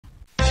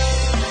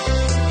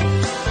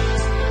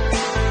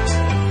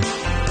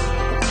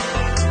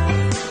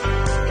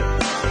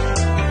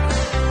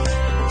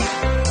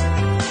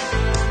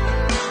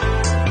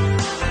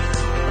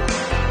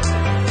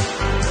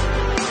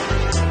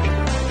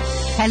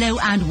Hello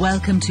and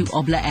welcome to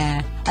Obla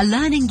Air, a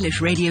Learn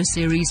English radio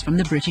series from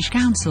the British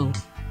Council.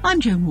 I'm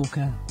Joan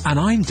Walker. And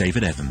I'm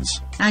David Evans.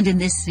 And in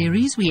this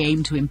series we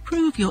aim to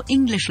improve your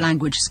English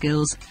language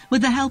skills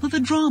with the help of a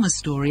drama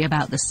story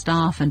about the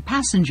staff and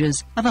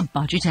passengers of a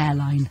budget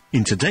airline.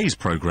 In today's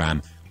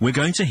programme, we're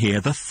going to hear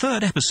the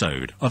third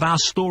episode of our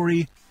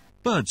story,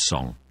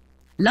 Birdsong.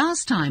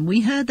 Last time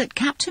we heard that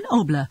Captain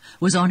Obla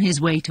was on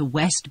his way to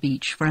West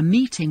Beach for a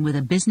meeting with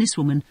a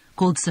businesswoman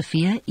called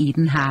Sophia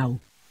Eden Howe.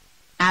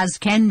 As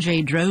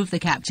Kenji drove the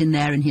captain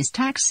there in his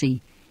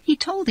taxi, he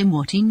told him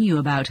what he knew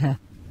about her.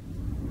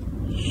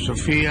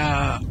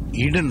 Sophia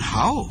Eden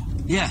Howe?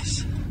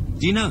 Yes.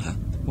 Do you know her?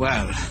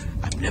 Well,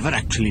 I've never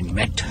actually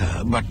met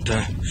her, but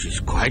she's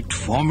quite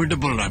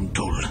formidable, I'm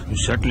told. You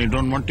certainly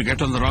don't want to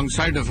get on the wrong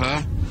side of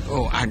her.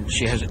 Oh, and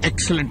she has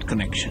excellent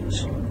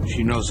connections.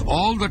 She knows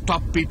all the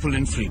top people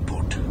in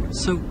Freeport.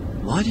 So,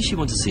 why does she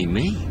want to see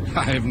me?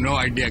 I have no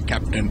idea,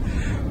 Captain.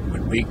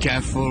 But be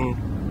careful.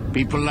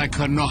 People like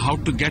her know how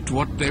to get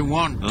what they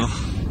want.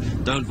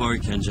 Oh, don't worry,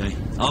 Kenji.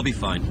 I'll be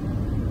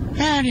fine.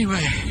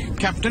 Anyway,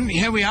 Captain,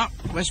 here we are,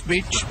 West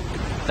Beach.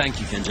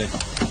 Thank you, Kenji.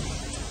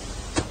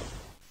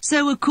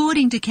 So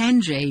according to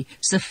Kenji,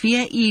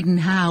 Sophia Eden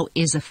Howe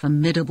is a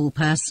formidable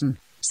person,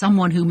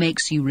 someone who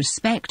makes you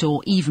respect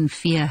or even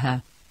fear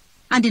her.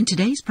 And in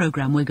today's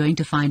programme we're going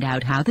to find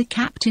out how the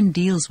captain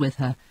deals with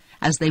her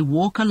as they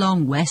walk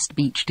along West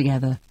Beach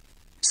together.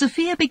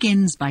 Sophia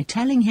begins by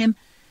telling him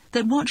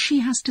that what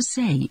she has to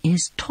say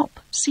is top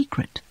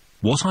secret.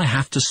 What I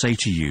have to say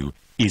to you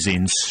is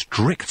in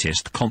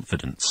strictest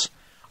confidence.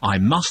 I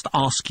must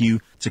ask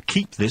you to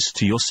keep this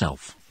to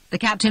yourself. The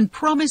captain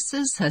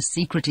promises her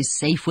secret is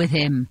safe with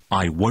him.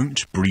 I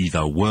won't breathe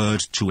a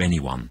word to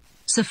anyone.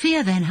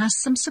 Sophia then has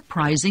some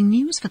surprising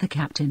news for the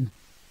captain.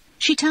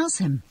 She tells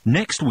him,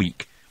 Next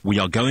week, we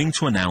are going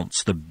to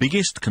announce the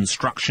biggest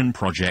construction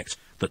project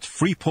that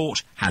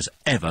Freeport has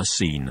ever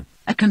seen.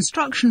 A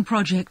construction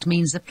project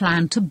means a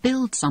plan to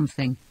build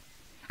something.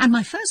 And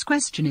my first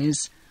question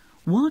is,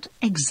 what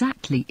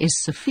exactly is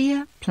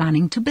Sophia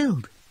planning to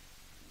build?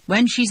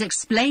 When she's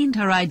explained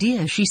her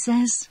idea, she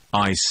says,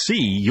 I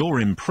see you're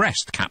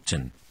impressed,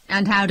 Captain.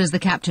 And how does the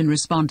captain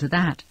respond to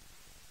that?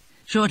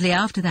 Shortly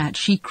after that,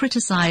 she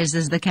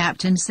criticises the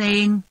captain,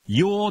 saying,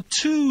 You're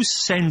too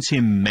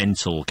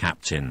sentimental,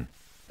 Captain.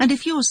 And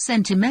if you're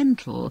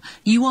sentimental,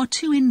 you are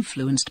too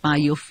influenced by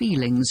your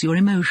feelings, your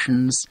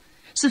emotions.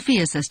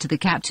 Sophia says to the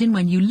captain,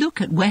 when you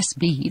look at West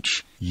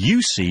Beach,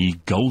 you see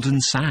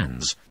golden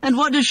sands. And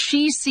what does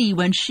she see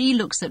when she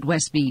looks at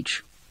West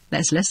Beach?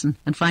 Let's listen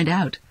and find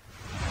out.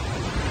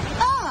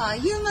 Ah,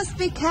 you must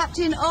be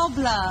Captain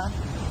Obla.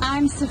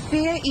 I'm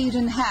Sophia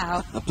Eden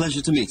Howe. A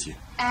pleasure to meet you.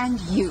 And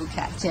you,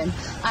 Captain.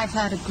 I've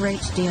heard a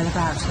great deal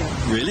about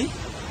you. Really?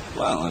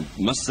 Well, I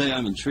must say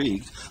I'm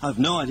intrigued. I've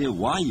no idea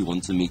why you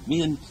want to meet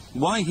me and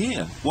why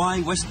here?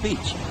 Why West Beach?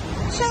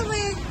 Shall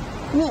we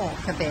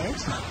walk a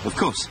bit? Of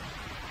course.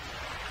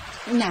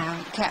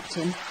 Now,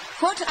 Captain,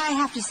 what I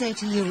have to say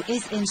to you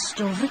is in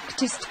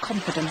strictest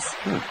confidence.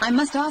 I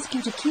must ask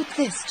you to keep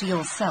this to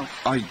yourself.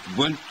 I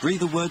won't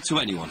breathe a word to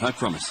anyone, I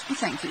promise.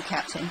 Thank you,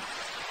 Captain.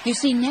 You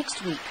see,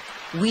 next week,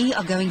 we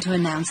are going to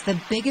announce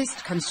the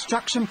biggest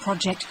construction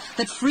project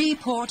that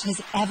Freeport has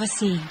ever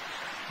seen.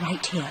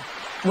 Right here,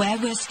 where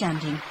we're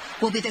standing,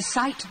 will be the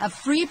site of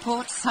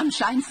Freeport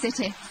Sunshine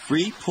City.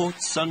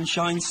 Freeport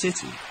Sunshine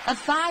City? A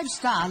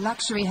 5-star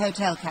luxury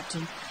hotel,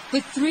 Captain,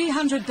 with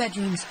 300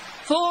 bedrooms,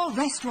 4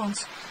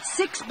 restaurants,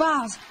 6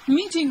 bars,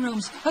 meeting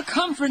rooms, a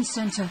conference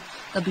centre.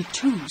 There'll be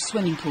 2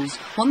 swimming pools,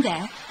 one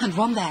there and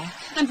one there.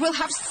 And we'll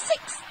have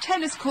 6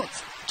 tennis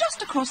courts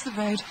just across the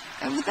road,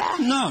 over there.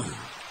 No.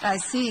 I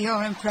see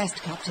you're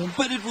impressed, Captain.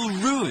 But it will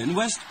ruin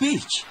West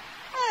Beach.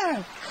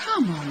 Oh,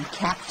 come on,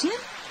 Captain.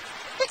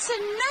 It's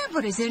in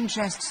nobody's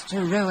interest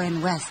to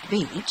ruin West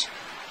Beach.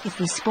 If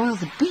we spoil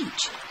the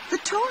beach, the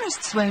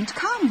tourists won't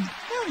come,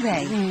 will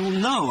they?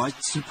 No, I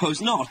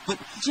suppose not, but...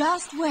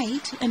 Just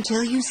wait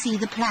until you see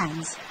the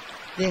plans.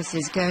 This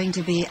is going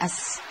to be a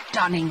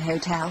stunning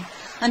hotel,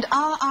 and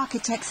our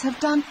architects have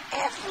done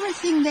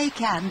everything they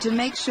can to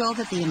make sure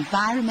that the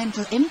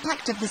environmental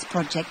impact of this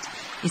project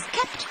is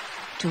kept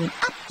to an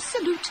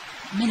absolute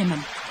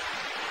minimum.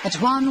 At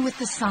one with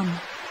the sun,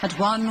 at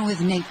one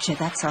with nature,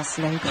 that's our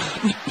slogan.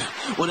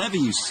 Whatever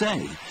you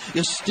say,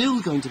 you're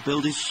still going to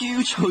build a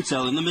huge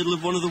hotel in the middle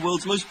of one of the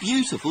world's most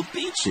beautiful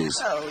beaches.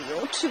 Oh,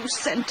 you're too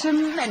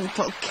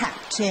sentimental,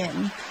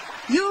 Captain.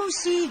 You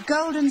see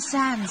golden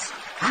sands.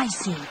 I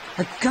see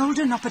a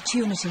golden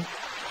opportunity.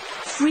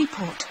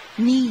 Freeport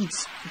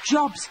needs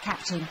jobs,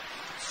 Captain.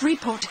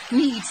 Freeport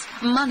needs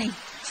money.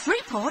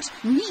 Freeport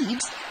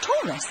needs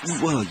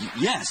tourists. Well,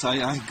 yes,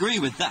 I agree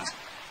with that.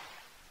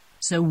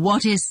 So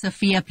what is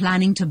Sophia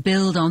planning to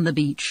build on the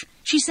beach?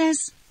 She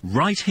says,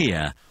 Right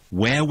here,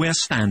 where we're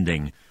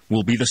standing,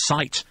 will be the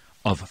site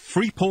of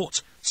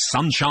Freeport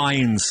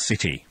Sunshine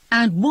City.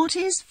 And what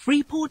is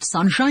Freeport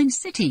Sunshine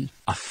City?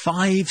 A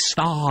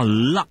 5-star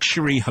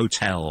luxury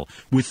hotel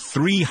with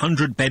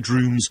 300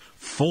 bedrooms,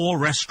 4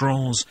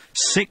 restaurants,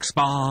 6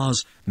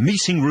 bars,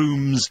 meeting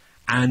rooms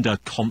and a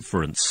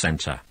conference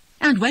centre.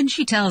 And when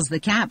she tells the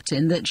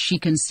captain that she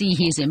can see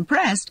he's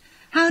impressed,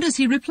 how does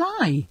he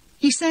reply?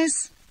 He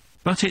says,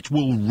 But it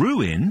will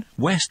ruin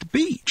West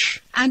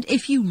Beach. and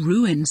if you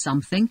ruin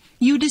something,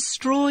 you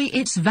destroy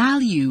its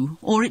value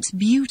or its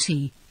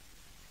beauty.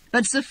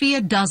 But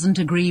Sophia doesn't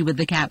agree with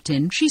the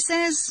captain. She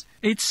says,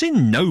 It's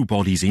in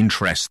nobody's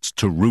interests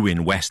to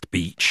ruin West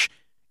Beach.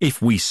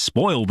 If we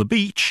spoil the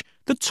beach,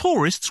 the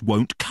tourists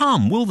won't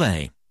come, will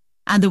they?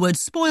 and the word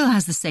spoil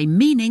has the same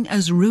meaning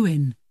as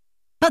ruin.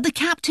 But the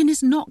captain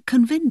is not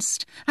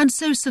convinced, and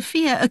so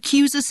Sophia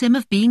accuses him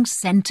of being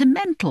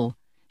sentimental.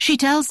 She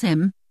tells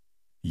him,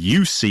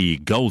 You see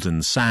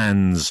golden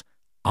sands,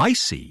 I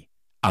see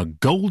a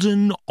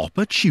golden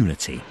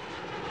opportunity.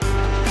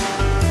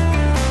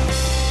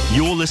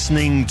 You're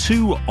listening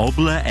to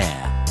Obla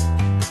Air,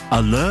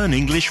 a Learn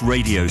English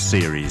radio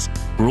series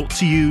brought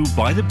to you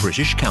by the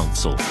British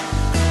Council.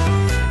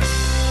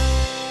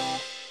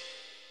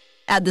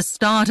 At the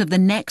start of the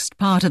next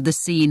part of the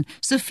scene,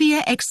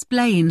 Sophia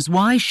explains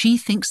why she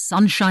thinks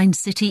Sunshine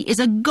City is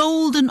a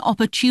golden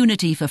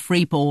opportunity for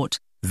Freeport.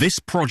 This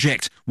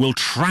project will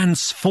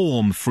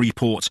transform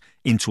Freeport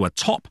into a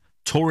top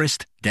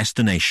tourist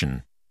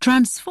destination.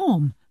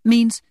 Transform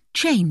means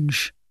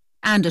change.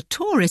 And a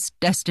tourist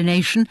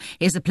destination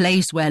is a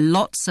place where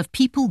lots of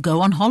people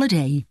go on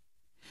holiday.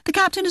 The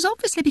captain is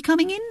obviously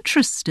becoming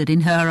interested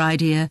in her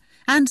idea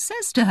and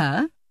says to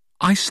her,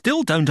 I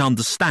still don't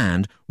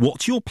understand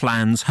what your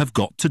plans have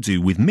got to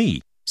do with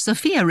me.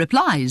 Sophia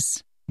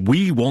replies,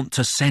 We want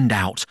to send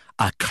out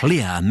a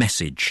clear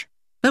message.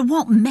 But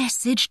what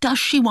message does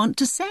she want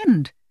to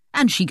send?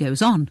 And she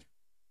goes on,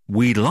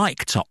 We'd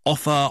like to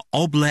offer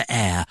Obla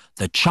Air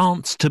the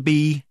chance to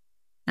be...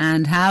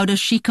 And how does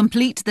she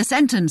complete the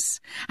sentence?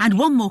 And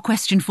one more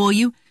question for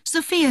you.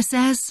 Sophia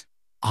says,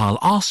 I'll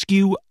ask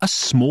you a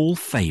small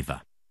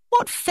favour.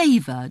 What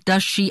favour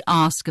does she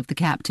ask of the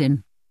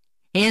captain?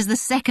 Here's the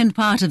second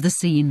part of the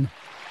scene.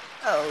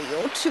 Oh,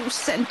 you're too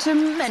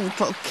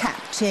sentimental,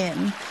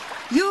 Captain.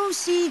 You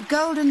see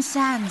golden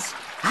sands.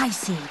 I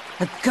see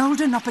a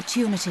golden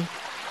opportunity.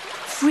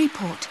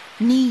 Freeport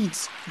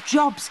needs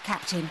jobs,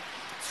 Captain.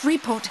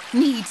 Freeport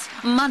needs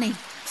money.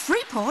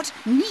 Freeport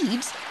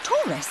needs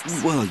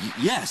tourists. Well,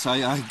 yes, I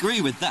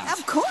agree with that.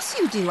 Of course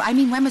you do. I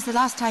mean, when was the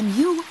last time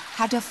you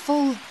had a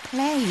full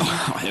plane?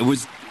 It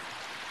was...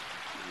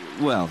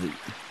 well,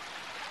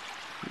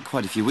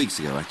 quite a few weeks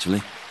ago,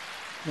 actually.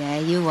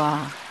 There you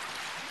are.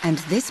 And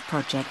this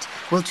project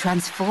will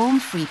transform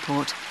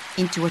Freeport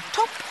into a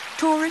top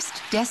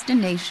tourist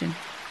destination.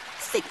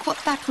 Think what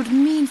that would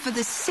mean for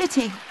the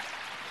city.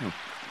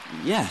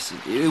 Yes,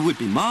 it would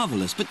be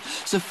marvellous. But,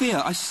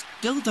 Sophia, I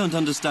still don't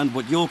understand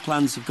what your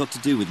plans have got to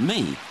do with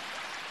me.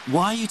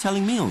 Why are you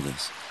telling me all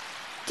this?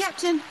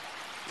 Captain,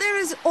 there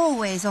is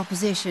always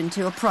opposition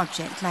to a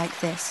project like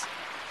this.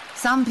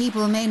 Some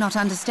people may not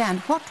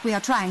understand what we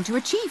are trying to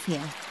achieve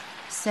here.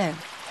 So,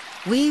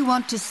 we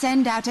want to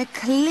send out a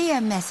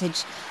clear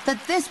message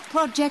that this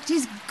project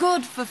is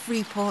good for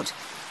Freeport,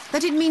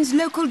 that it means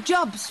local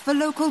jobs for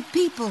local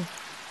people.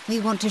 We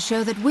want to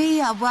show that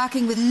we are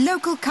working with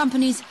local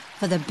companies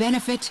for the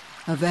benefit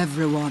of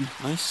everyone.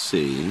 I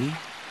see.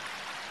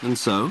 And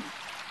so?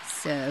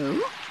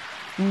 So,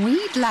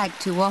 we'd like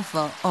to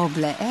offer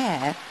Obla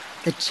Air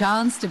the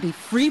chance to be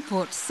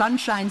Freeport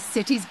Sunshine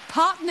City's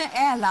partner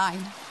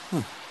airline.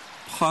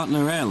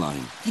 Partner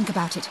airline? Think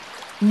about it.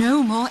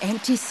 No more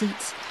empty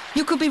seats.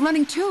 You could be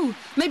running 2,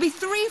 maybe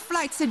 3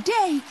 flights a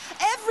day,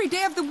 every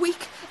day of the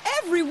week,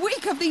 every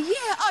week of the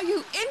year. Are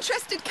you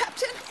interested,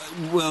 Captain?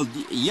 Well,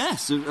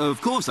 yes,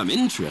 of course I'm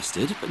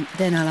interested. But...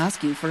 Then I'll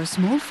ask you for a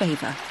small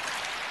favour.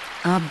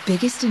 Our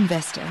biggest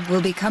investor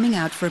will be coming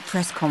out for a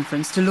press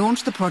conference to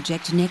launch the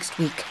project next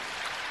week.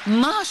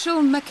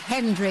 Marshall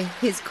McHenry,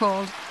 he's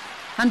called.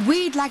 And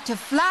we'd like to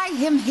fly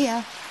him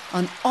here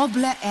on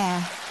Obla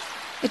Air.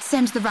 It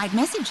sends the right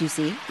message, you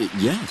see.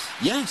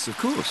 Yes, of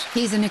course.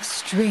 He's an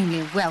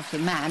extremely wealthy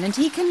man, and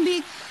he can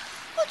be,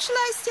 what shall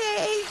I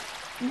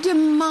say,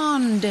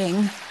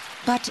 demanding.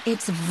 But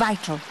it's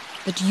vital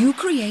that you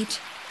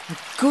create a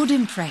good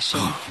impression.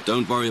 Oh,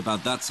 don't worry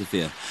about that,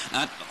 Sophia.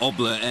 At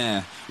Obla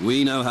Air,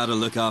 we know how to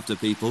look after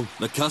people.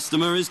 The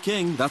customer is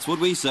king, that's what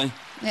we say.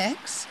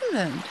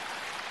 Excellent.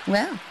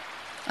 Well,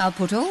 I'll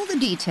put all the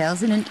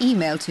details in an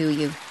email to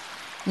you.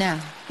 Now,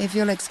 if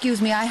you'll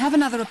excuse me, I have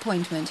another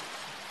appointment.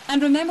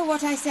 And remember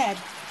what I said.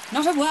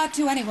 Not a word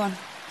to anyone.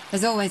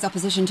 There's always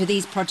opposition to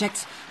these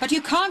projects, but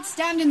you can't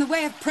stand in the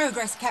way of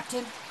progress,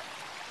 Captain.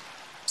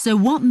 So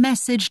what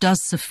message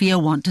does Sophia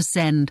want to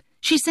send?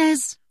 She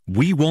says,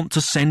 We want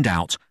to send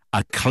out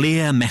a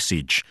clear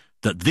message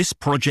that this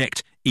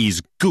project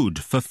is good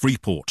for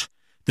Freeport,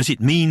 that it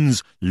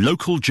means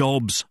local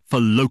jobs for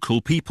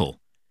local people.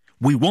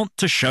 We want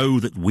to show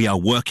that we are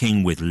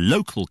working with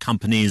local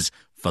companies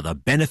for the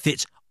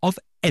benefit of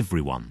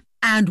everyone.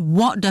 And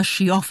what does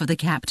she offer the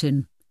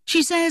captain?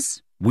 She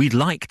says, We'd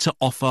like to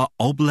offer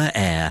Obla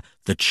Air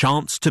the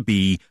chance to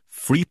be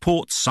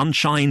Freeport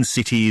Sunshine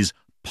City's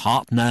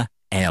partner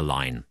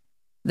airline.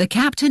 The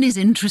captain is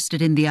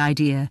interested in the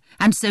idea,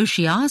 and so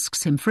she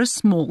asks him for a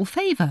small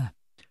favour.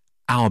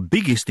 Our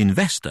biggest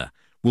investor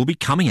will be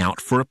coming out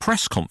for a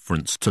press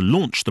conference to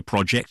launch the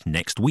project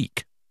next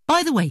week.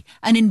 By the way,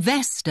 an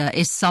investor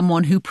is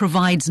someone who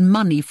provides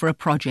money for a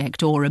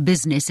project or a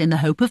business in the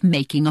hope of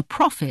making a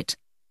profit.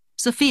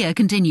 Sophia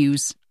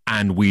continues.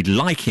 And we'd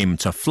like him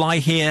to fly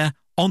here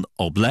on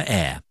Obla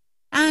Air.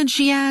 And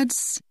she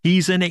adds,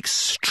 He's an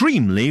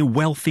extremely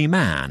wealthy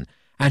man,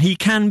 and he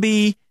can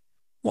be,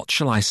 what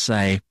shall I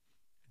say,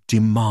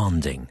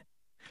 demanding.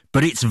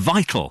 But it's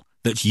vital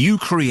that you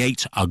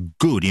create a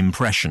good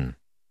impression.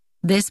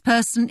 This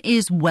person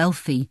is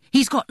wealthy.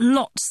 He's got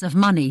lots of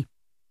money.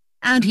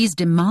 And he's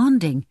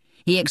demanding.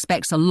 He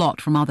expects a lot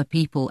from other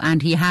people,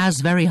 and he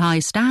has very high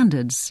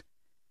standards.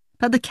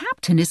 But the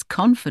captain is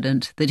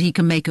confident that he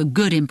can make a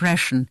good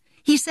impression.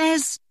 He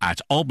says, At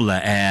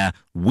Obla Air,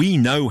 we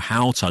know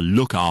how to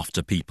look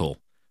after people.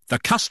 The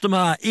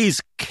customer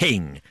is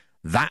king.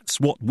 That's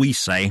what we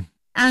say.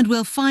 And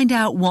we'll find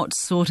out what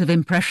sort of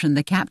impression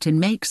the captain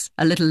makes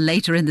a little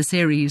later in the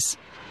series.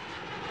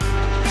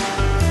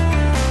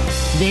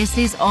 This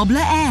is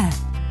Obla Air,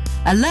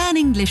 a Learn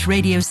English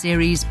radio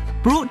series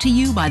brought to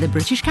you by the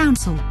British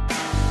Council.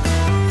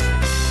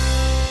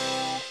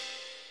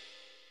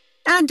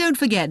 And don't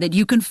forget that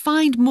you can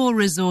find more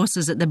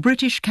resources at the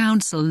British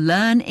Council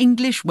Learn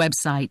English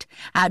website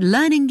at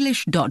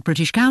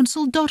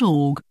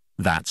learnenglish.britishcouncil.org.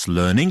 That's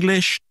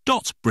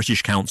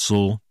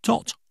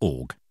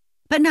learnenglish.britishcouncil.org.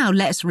 But now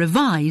let's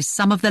revise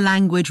some of the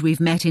language we've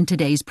met in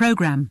today's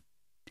programme.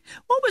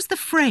 What was the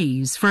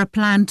phrase for a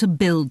plan to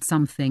build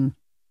something?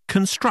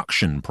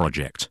 Construction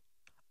project.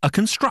 A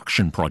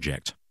construction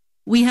project.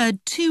 We heard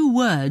two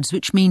words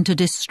which mean to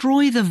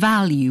destroy the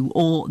value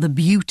or the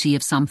beauty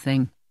of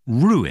something.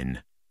 Ruin.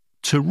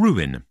 To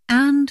ruin.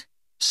 And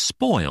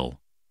Spoil.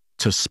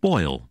 To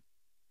spoil.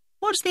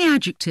 what's the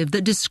adjective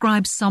that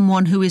describes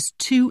someone who is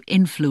too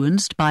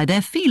influenced by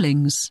their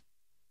feelings?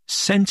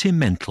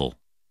 Sentimental.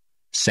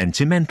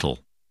 Sentimental.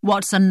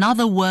 What's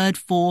another word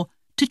for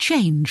to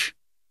change?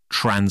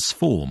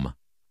 Transform.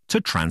 To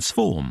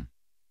transform.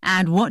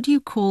 And what do you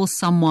call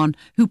someone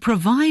who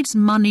provides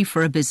money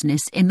for a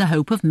business in the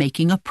hope of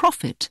making a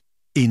profit?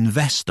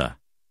 Investor.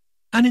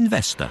 An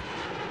investor.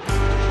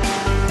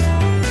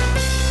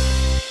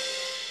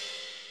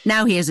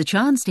 Now here's a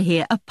chance to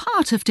hear a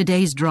part of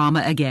today's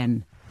drama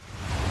again.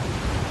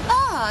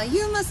 Ah,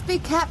 you must be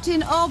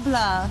Captain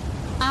Obla.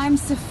 I'm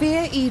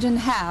Sophia Eden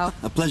Howe.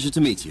 A pleasure to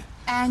meet you.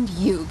 And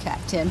you,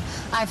 Captain.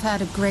 I've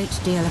heard a great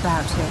deal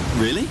about you.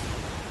 Really?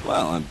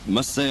 Well, I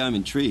must say I'm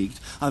intrigued.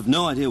 I've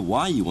no idea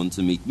why you want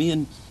to meet me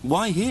and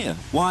why here?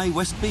 Why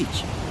West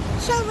Beach?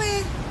 Shall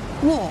we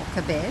walk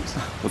a bit?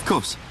 Of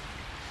course.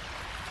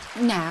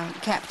 Now,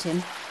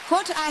 Captain,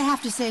 what I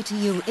have to say to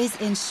you is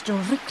in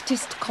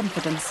strictest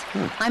confidence.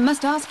 I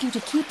must ask you to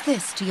keep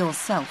this to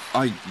yourself.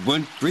 I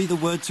won't breathe a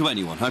word to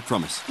anyone, I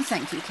promise.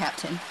 Thank you,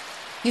 Captain.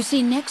 You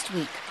see, next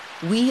week,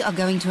 we are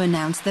going to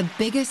announce the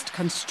biggest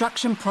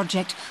construction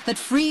project that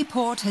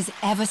Freeport has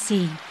ever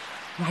seen.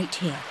 Right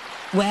here,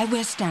 where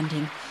we're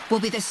standing, will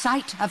be the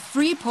site of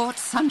Freeport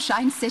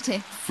Sunshine City.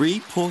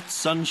 Freeport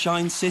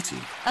Sunshine City?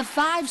 A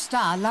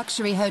 5-star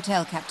luxury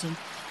hotel, Captain,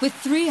 with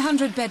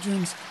 300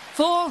 bedrooms,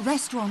 4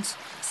 restaurants,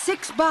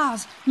 6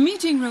 bars,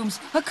 meeting rooms,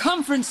 a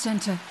conference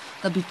centre.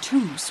 There'll be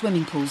 2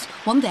 swimming pools,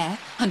 one there,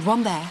 and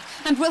we'll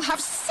have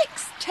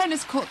 6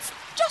 tennis courts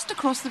just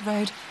across the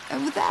road,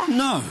 over there.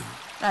 No.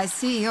 I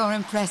see you're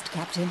impressed,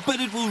 Captain. But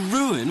it will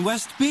ruin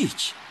West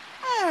Beach.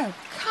 Oh,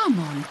 come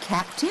on,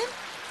 Captain.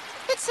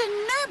 It's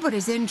in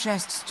nobody's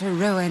interests to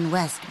ruin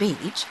West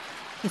Beach.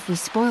 If we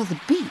spoil the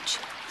beach,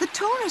 the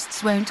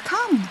tourists won't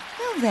come,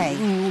 will they?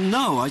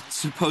 No, I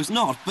suppose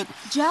not, but...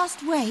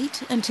 Just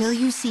wait until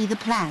you see the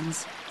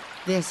plans.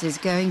 This is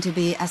going to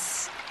be a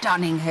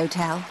stunning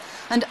hotel,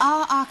 and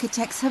our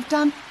architects have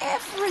done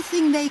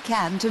everything they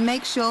can to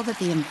make sure that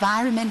the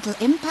environmental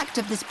impact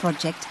of this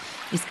project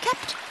is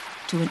kept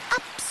to an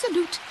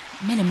absolute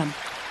minimum.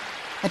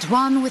 At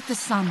one with the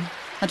sun,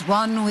 at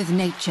one with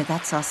nature,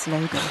 that's our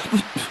slogan.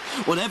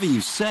 Whatever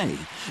you say,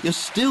 you're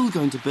still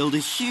going to build a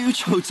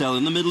huge hotel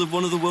in the middle of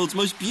one of the world's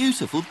most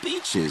beautiful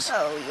beaches.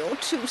 Oh, you're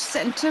too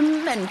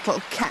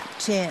sentimental,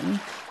 Captain.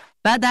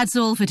 But that's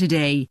all for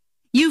today.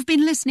 You've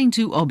been listening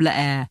to Obla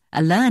Air,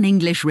 a Learn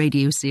English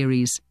radio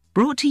series,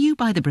 brought to you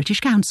by the British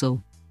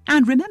Council.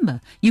 And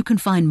remember, you can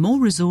find more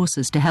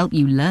resources to help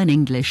you learn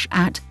English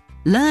at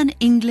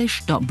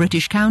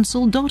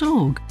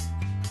learnenglish.britishcouncil.org.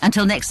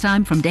 Until next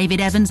time, from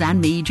David Evans and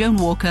me, Joan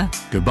Walker.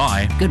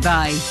 Goodbye.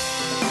 Goodbye.